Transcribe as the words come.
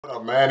What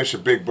up, man? It's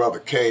your big brother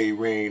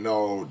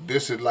K-Rino.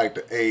 This is like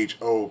the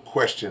age-old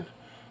question.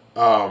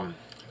 Um,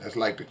 that's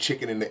like the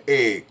chicken and the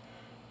egg.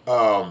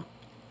 Um,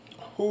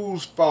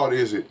 whose fault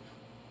is it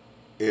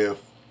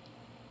if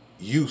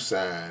you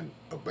sign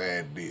a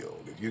bad deal?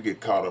 If you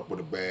get caught up with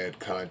a bad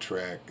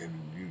contract and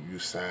you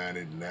sign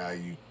it and now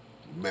you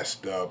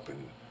messed up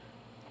and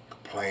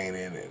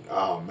complaining and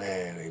oh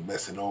man, they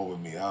messing over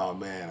me. Oh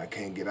man, I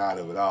can't get out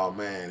of it. Oh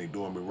man, they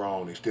doing me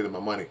wrong. They stealing my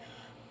money.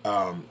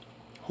 Um,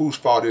 whose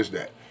fault is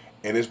that?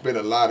 And it's been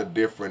a lot of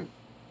different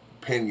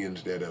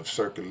opinions that have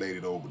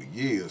circulated over the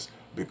years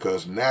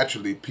because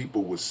naturally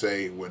people would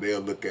say, well,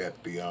 they'll look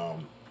at the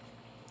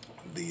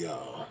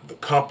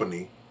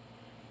company,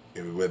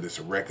 whether it's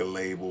a record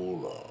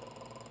label,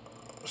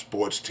 a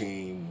sports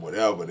team,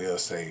 whatever. They'll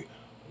say,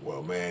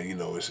 well, man,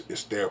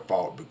 it's their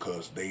fault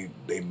because they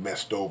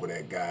messed over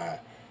that guy.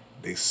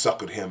 They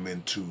suckered him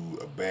into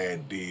a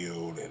bad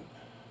deal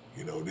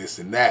and this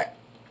and that.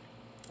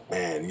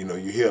 And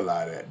you hear a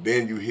lot of that.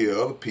 Then you hear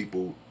other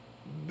people,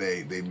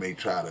 they may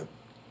try to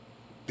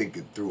think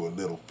it through a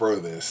little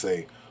further and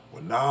say,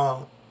 well,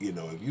 nah,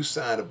 if you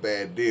sign a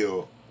bad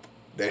deal,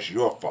 that's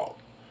your fault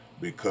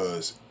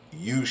because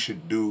you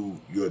should do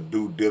your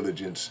due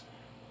diligence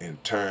in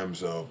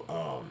terms of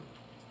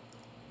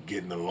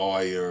getting a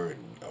lawyer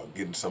and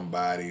getting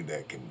somebody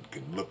that can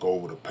look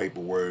over the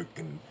paperwork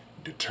and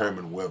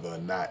determine whether or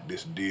not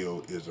this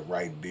deal is the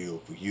right deal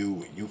for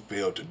you, and you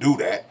fail to do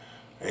that,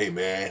 hey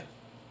man,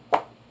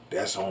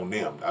 that's on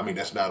them. I mean,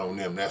 that's not on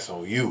them, that's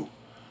on you.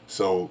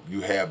 So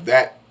you have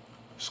that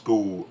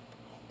school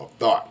of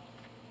thought.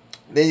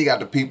 Then you got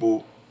the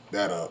people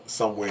that are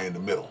somewhere in the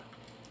middle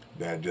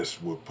that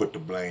just will put the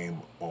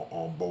blame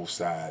on both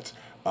sides.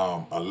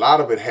 A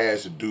lot of it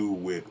has to do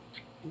with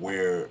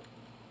where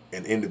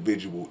an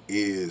individual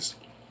is,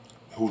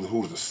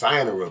 who's the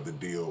signer of the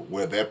deal,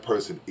 where that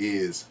person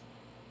is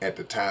at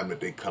the time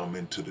that they come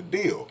into the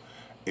deal.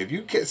 If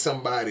you catch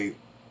somebody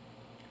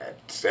at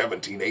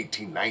 17,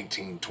 18,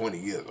 19, 20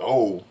 years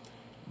old,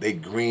 they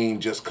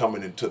green just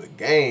coming into the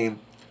game,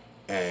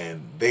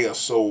 and they are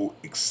so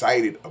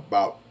excited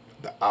about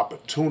the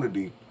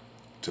opportunity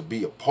to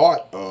be a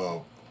part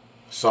of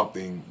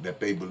something that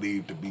they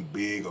believe to be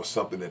big or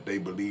something that they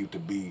believe to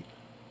be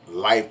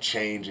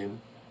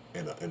life-changing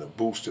and a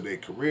boost to their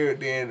career,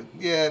 then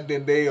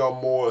they are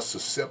more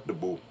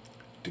susceptible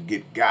to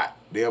get got.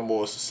 They're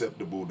more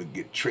susceptible to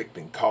get tricked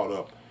and caught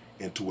up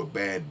into a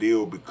bad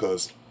deal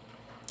because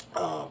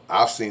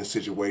I've seen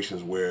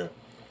situations where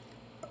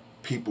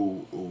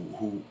people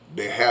who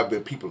there have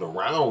been people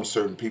around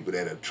certain people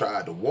that have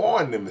tried to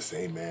warn them and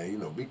say, man,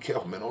 be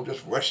careful, man, don't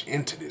just rush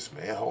into this,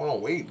 man. Hold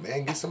on, wait,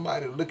 man, get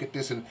somebody to look at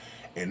this, and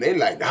they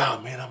like, nah,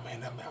 man, I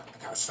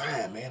gotta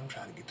sign, man, I'm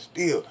trying to get this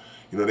deal.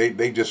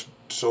 They just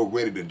so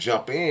ready to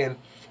jump in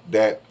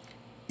that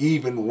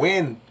even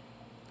when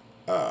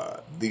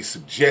the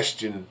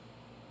suggestion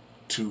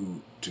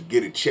to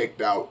get it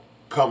checked out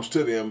comes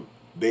to them,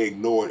 they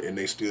ignore it and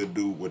they still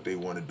do what they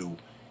want to do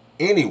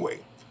anyway.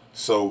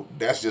 So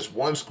that's just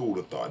one school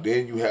of thought.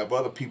 Then you have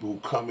other people who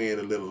come in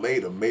a little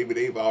later. Maybe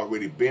they've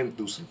already been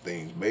through some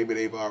things. Maybe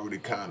they've already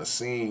kind of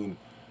seen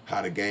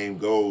how the game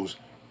goes,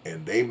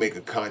 and they make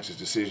a conscious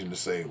decision to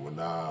say, well,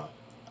 nah,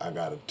 I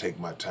got to take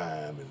my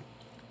time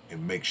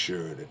and make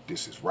sure that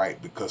this is right.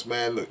 Because,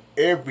 man, look,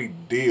 every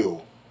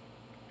deal,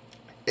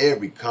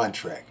 every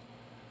contract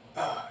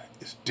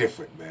is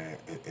different, man.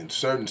 In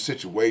certain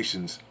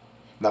situations,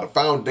 now the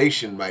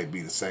foundation might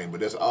be the same,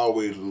 but there's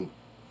always little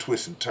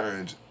twists and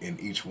turns in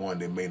each one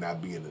that may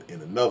not be in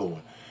another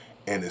one.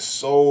 And it's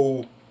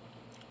so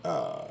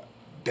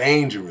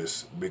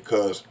dangerous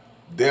because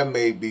there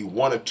may be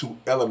one or two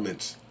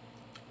elements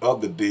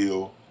of the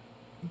deal,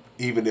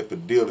 even if the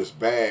deal is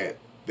bad,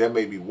 there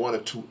may be one or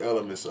two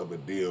elements of a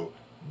deal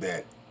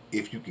that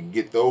if you can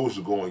get those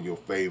to go in your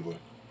favor,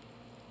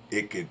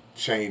 it could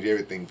change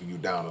everything for you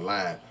down the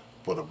line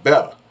for the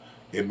better.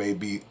 It may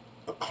be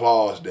a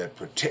clause that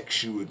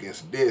protects you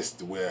against this,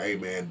 to where, hey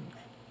man,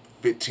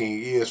 15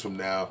 years from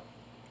now,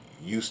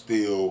 you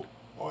still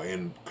are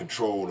in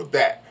control of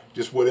that.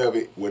 Just whatever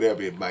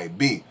it might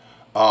be.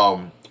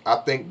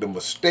 I think the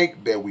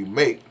mistake that we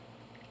make,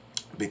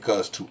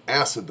 because to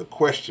answer the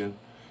question,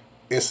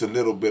 it's a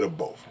little bit of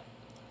both.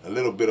 A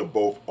little bit of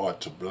both are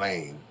to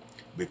blame.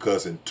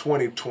 Because in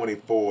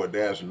 2024,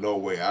 there's no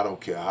way, I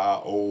don't care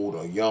how old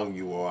or young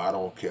you are, I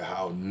don't care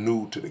how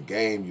new to the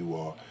game you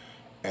are,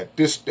 at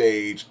this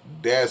stage,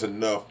 there's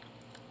enough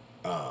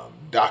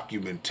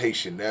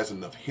documentation, there's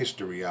enough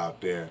history out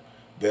there,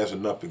 there's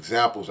enough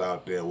examples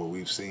out there where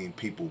we've seen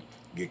people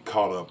get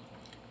caught up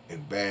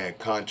in bad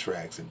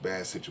contracts and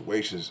bad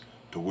situations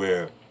to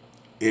where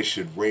it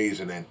should raise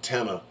an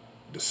antenna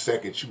the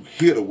second you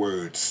hear the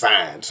word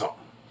sign something.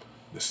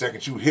 The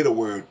second you hear the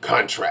word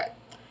contract,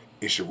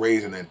 it should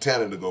raise an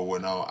antenna to go,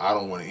 well, no, I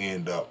don't want to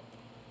end up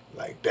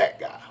like that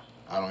guy.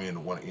 I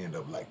don't want to end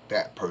up like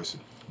that person.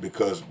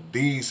 Because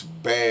these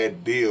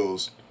bad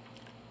deals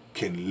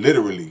can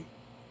literally,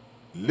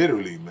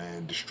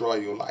 man, destroy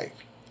your life.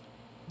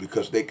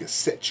 because they can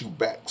set you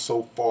back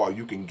so far.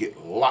 You can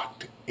get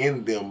locked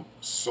in them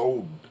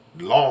so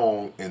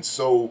long and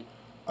so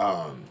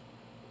um,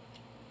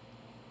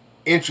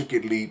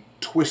 intricately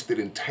twisted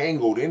and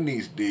tangled in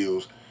these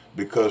deals,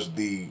 because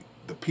the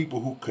people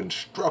who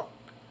construct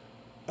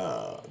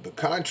the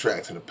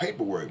contracts and the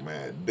paperwork,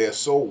 man, they're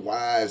so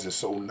wise and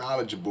so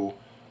knowledgeable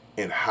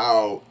in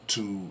how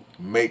to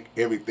make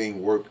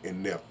everything work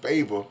in their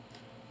favor,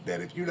 that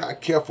if you're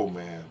not careful,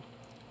 man,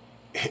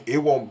 it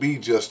won't be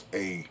just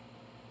a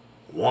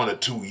 1 or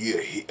 2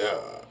 year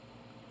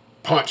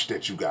punch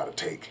that you got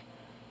to take.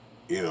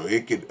 You know,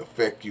 it could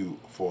affect you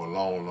for a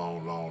long,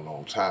 long, long,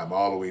 long time,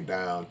 all the way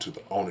down to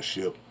the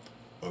ownership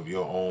of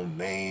your own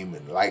name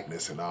and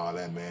likeness and all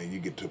that, man. You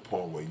get to a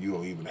point where you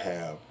don't even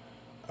have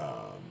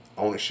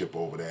ownership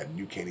over that, and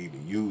you can't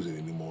even use it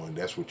anymore, and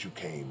that's what you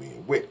came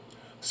in with.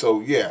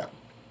 So yeah,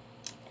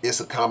 it's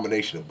a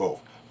combination of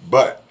both.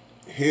 But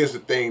here's the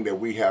thing that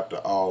we have to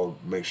all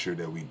make sure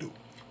that we do,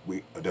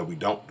 that we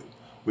don't do.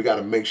 We got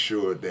to make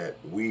sure that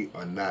we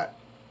are not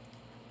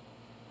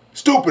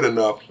stupid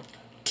enough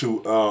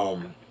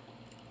to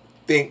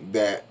think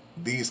that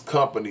these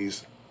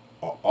companies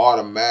are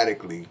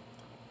automatically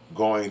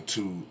going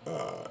to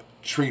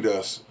treat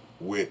us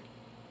with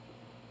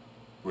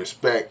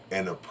respect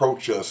and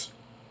approach us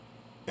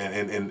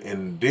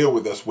and deal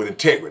with us with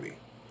integrity.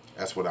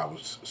 That's what I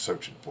was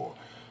searching for.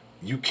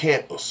 You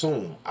can't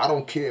assume. I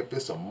don't care if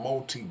it's a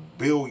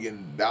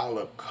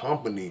multi-billion-dollar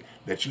company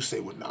that you say,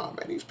 well, nah,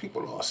 man, these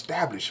people are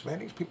established, man.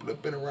 These people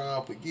have been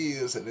around for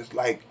years, and it's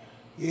like,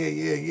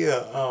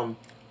 yeah.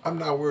 I'm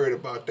not worried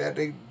about that.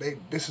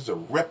 This is a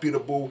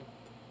reputable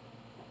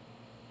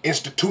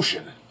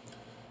institution.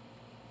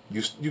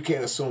 You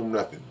can't assume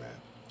nothing, man,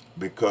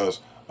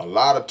 because a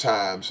lot of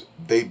times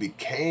they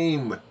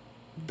became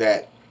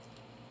that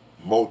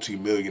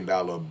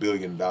multi-million-dollar,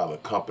 billion-dollar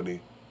company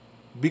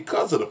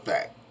because of the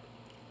fact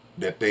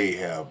that they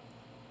have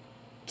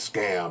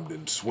scammed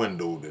and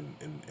swindled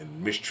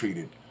and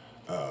mistreated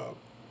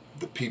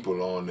the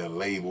people on their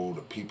label,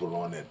 the people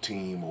on their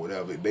team, or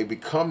whatever. They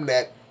become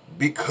that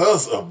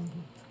because of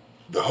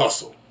the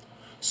hustle.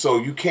 So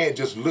you can't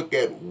just look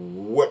at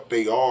what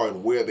they are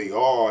and where they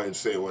are and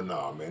say, well,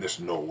 nah, man, there's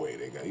no way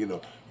they got,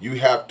 you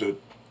have to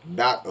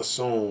not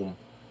assume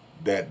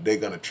that they're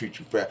going to treat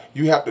you fair.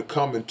 You have to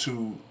come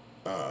into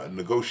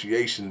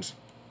negotiations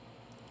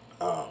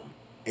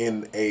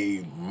in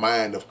a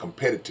mind of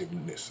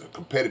competitiveness, a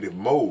competitive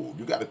mode.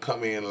 You got to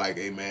come in like,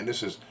 hey, man,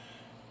 this is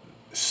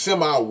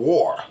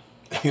semi-war.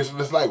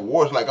 It's like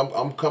war. It's like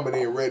I'm coming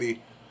in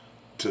ready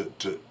to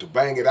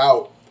bang it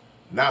out,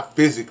 not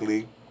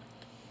physically,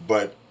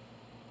 but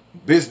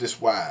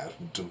business-wise,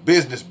 to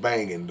business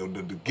banging,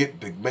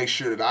 to make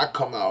sure that I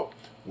come out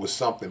with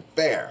something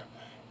fair,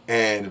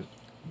 and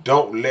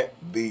don't let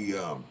the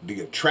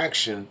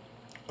attraction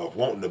of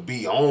wanting to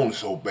be on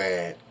so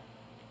bad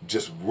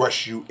just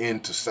rush you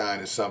into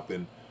signing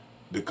something,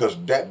 because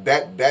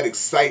that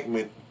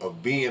excitement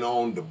of being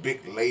on the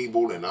big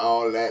label and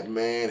all that,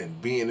 man, and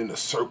being in the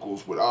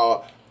circles with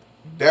all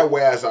that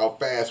wears out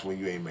fast when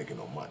you ain't making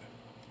no money.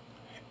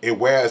 It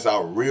wears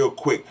out real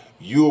quick.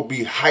 You'll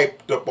be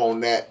hyped up on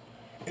that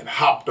and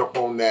hopped up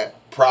on that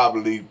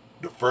probably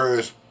the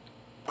first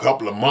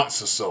couple of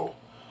months or so.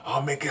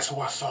 Oh, man, guess who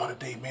I saw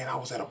today, man? I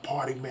was at a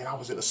party, man. I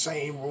was in the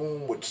same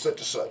room with such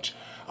and such.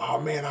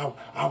 Oh, man,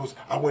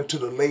 I went to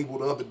the label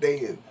the other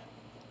day and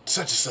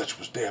such and such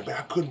was there, man.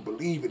 I couldn't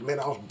believe it, man.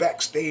 I was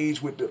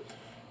backstage with the...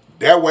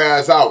 That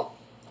wears out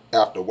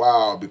after a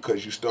while,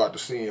 because you start to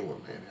see, well,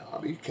 man, all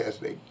these cats,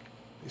 they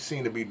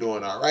seem to be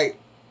doing all right,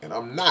 and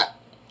I'm not.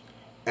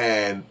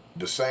 And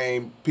the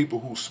same people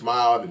who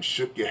smiled and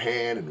shook your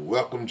hand and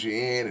welcomed you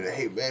in and,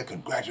 hey, man,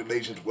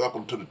 congratulations,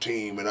 welcome to the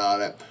team and all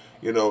that,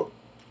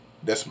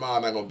 that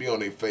smile not going to be on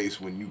their face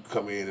when you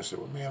come in and say,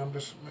 well, man,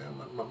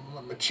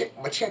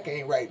 my check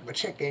ain't right. My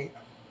check ain't,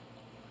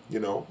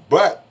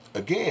 But,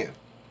 again,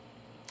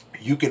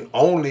 you can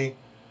only,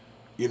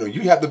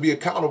 you have to be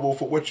accountable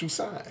for what you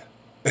sign.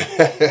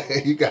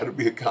 You got to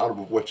be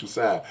accountable for what you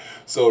sign.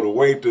 So the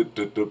way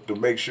to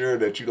make sure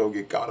that you don't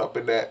get caught up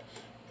in that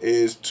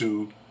is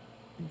to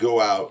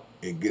go out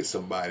and get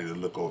somebody to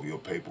look over your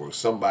paperwork,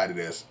 somebody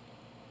that's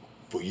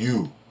for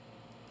you,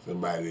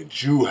 somebody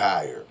that you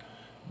hire,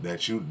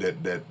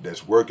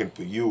 that's working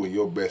for you in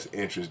your best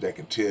interest, that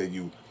can tell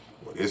you,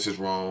 well, this is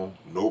wrong.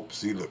 Nope.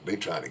 See, look, they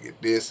trying to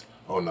get this.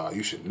 Oh, no,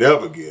 you should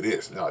never get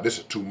this. No, this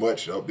is too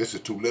much. Oh, this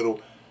is too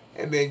little.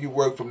 And then you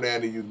work from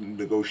there, and you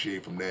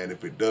negotiate from there. And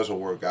if it doesn't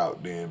work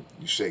out, then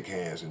you shake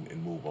hands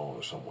and move on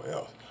to somewhere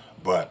else.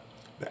 But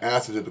the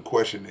answer to the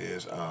question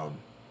is,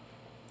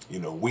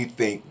 we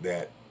think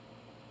that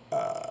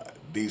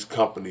these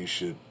companies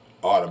should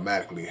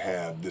automatically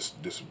have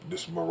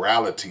this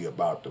morality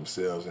about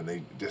themselves,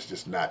 and that's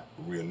just not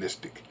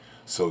realistic.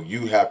 So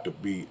you have to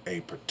be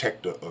a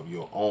protector of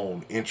your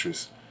own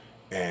interests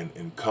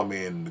and come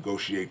in and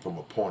negotiate from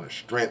a point of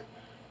strength,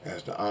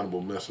 as the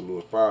Honorable Mr.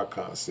 Louis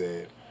Farrakhan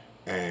said,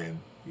 and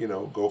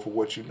go for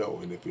what you know.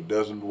 And if it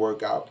doesn't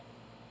work out,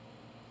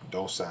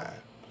 don't sign.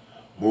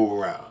 Move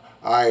around.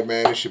 All right,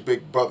 man. It's your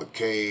big brother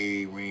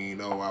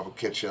K-Rino. I will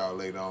catch y'all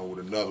later on with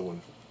another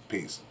one.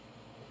 Peace.